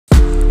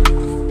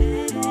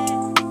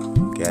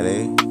get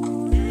it?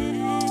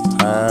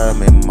 Her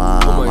me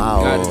mama. Oh my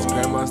God, it's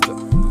Grandmaster.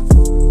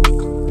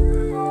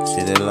 She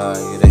did love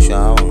you the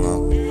shower,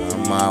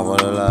 my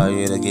what a love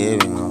you the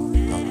giving,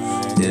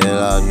 she did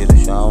love you the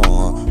shower,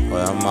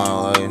 but I'm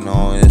out, you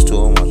know it's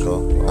too much,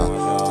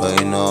 but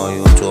you know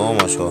you too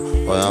much,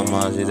 but I'm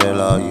out, she did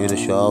love you the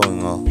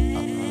showing,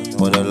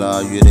 but I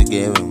love you the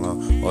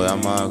giving, but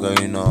I'm out, girl,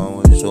 you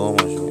know it's too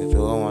much,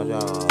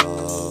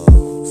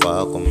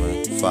 fuck with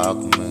me, fuck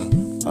with me,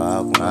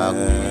 fuck with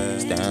me,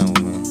 stand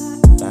with me,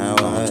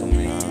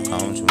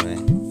 come to me,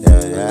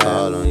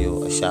 call on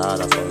you, a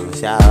shout out for me,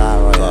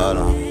 call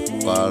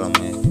on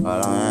me.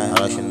 Call on me, I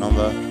lost your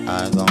number,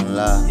 I ain't gon'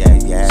 lie.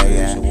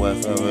 Yeah. Your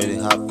wife already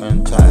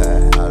hoppin', I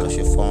lost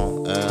your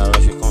phone, and I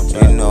lost your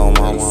contact. You know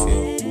how you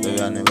feel,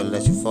 baby, I never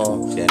let you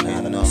fall. You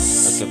know, I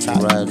kept you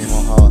right in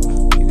my heart.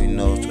 Even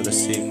though to the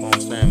sick,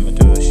 won't stand, but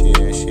to the shit,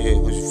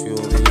 what you feel,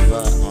 what you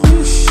got?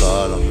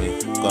 Call on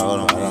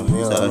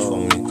me, search for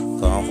me,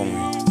 come for me,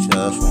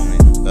 search for me.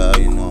 Girl,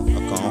 you know, I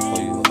come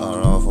for you, I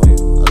run for you,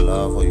 I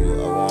love for you,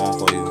 I want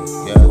for you.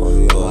 Yeah, cause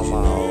you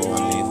know, I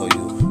need for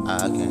you, I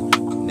can't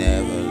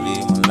never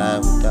leave my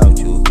life without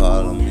you.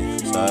 Call on me,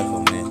 search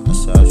for me, I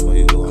search for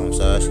you, I'm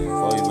searching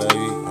for you,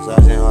 baby. I'm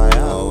searching for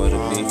you. Where to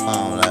be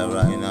found, like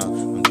right now.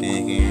 I'm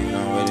thinking,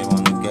 I'm really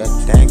wanna get you.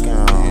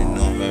 You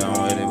know, baby, I'm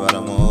ready, but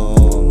I'm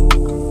move.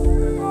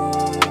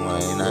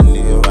 And I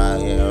need you right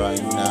here,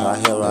 right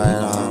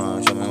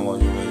now. Show me what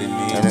you really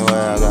need. Anyway, I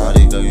got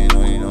it, girl, you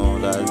know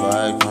that's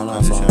right.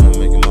 I'm just trying to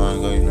make you mine,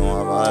 girl, you know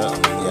I buy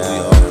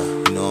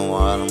it. You know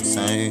what I'm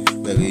saying,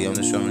 baby, I'm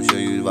just trying to show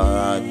you what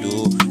I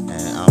do.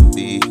 I'm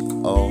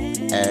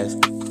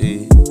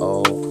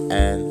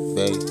BOSTON,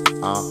 baby.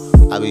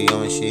 I be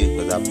on shit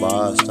cause I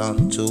bossed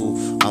on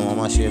too. I'm on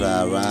my shit,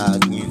 I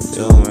ride you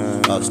too.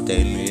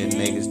 Upstate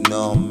niggas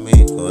know me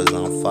cause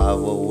I'm 5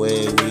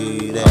 away.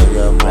 We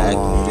that black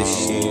with this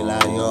shit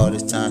like all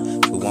this time.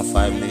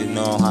 215 niggas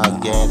know how I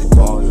get it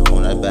going.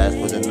 On that back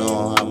with the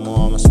know how I'm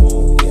on my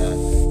smooth, yeah.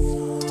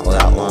 Oh,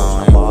 that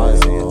one,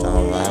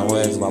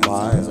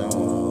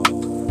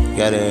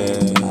 get it.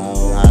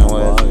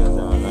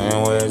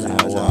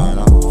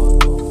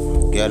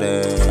 Get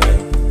it,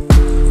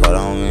 call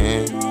on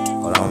me, know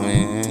what I'm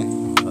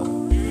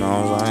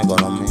saying,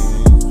 call on me,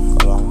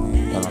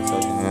 girl, I'm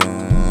searching,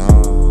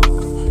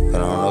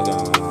 girl, I'm looking,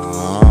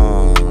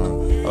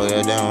 oh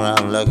yeah, damn right,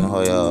 I'm looking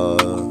for you,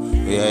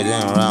 yeah,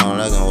 damn right, I'm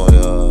looking for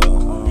you,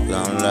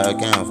 I'm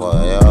looking for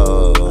you, yeah,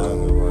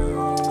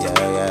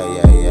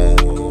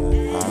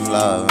 I'm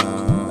loving,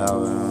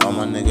 all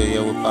my nigga,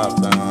 yeah, we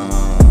poppin',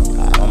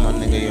 all my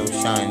nigga, yeah, we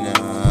shining,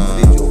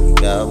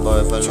 yeah, boy,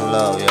 fell in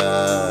love,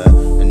 yeah.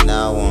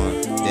 Now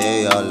one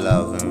day I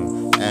love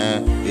him,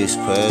 and it's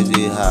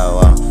crazy how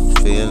I'm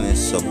feeling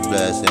so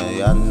blessed. And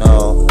y'all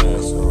know,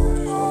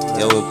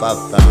 yeah, we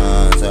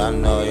poppin', so I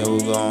know, yeah, we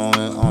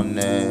going on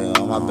there.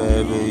 All my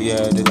baby,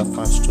 yeah, they got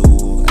friends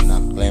too, and I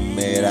claim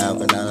it out,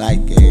 but I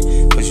like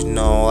it. But you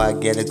know, I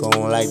get it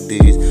going like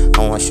this. I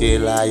want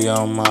shit like you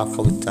on my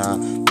fucking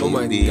time. Oh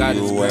my God,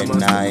 it's Grandmaster.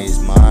 When I is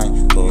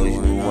mine, cause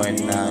you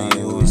when I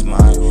you is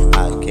mine.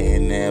 I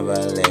can never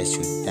let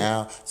you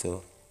down,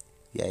 so.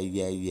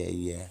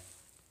 Yeah.